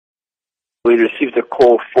We received a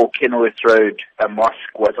call for Kenilworth Road, a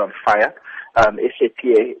mosque was on fire.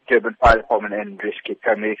 SAPA, Durban Fire Department and rescue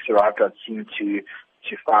paramedics arrived on scene to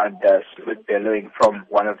find smoke billowing from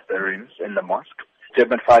one of the rooms in the mosque.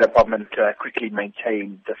 Durban Fire Department quickly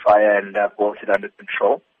maintained the fire and brought it under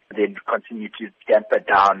control, then continued to damper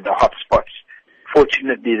down the hot spots.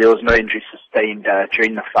 Fortunately, there was no injury sustained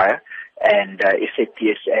during the fire, and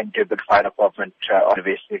SAPS and Durban Fire Department are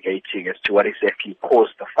investigating as to what exactly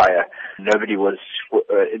caused the fire. Nobody was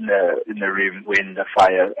in the room when the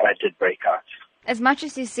fire did break out. As much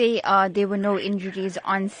as you say there were no injuries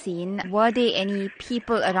on scene, were there any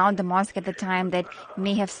people around the mosque at the time that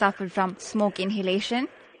may have suffered from smoke inhalation?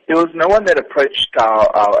 There was no one that approached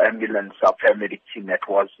our ambulance, our paramedic team that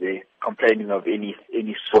was there, complaining of any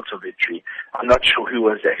sort of injury. I'm not sure who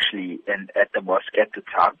was actually at the mosque at the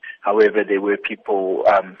time. However, there were people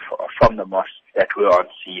from the mosque that were on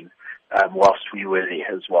scene whilst we were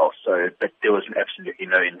there as well. But there was absolutely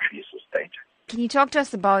no injuries sustained. Can you talk to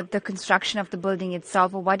us about the construction of the building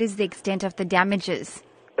itself, or what is the extent of the damages?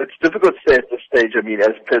 It's difficult to say at this stage. I mean,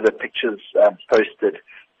 as per the pictures posted,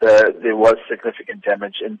 there was significant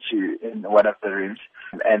damage in one of the rooms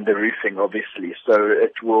and the roofing, obviously. So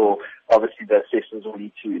it will, obviously, the assessors will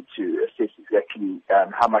need to assess exactly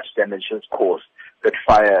how much damage is caused. But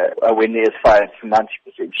fire, when there's fire, it's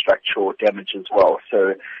 90% structural damage as well.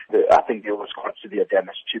 So I think there was quite severe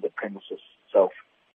damage to the premises itself.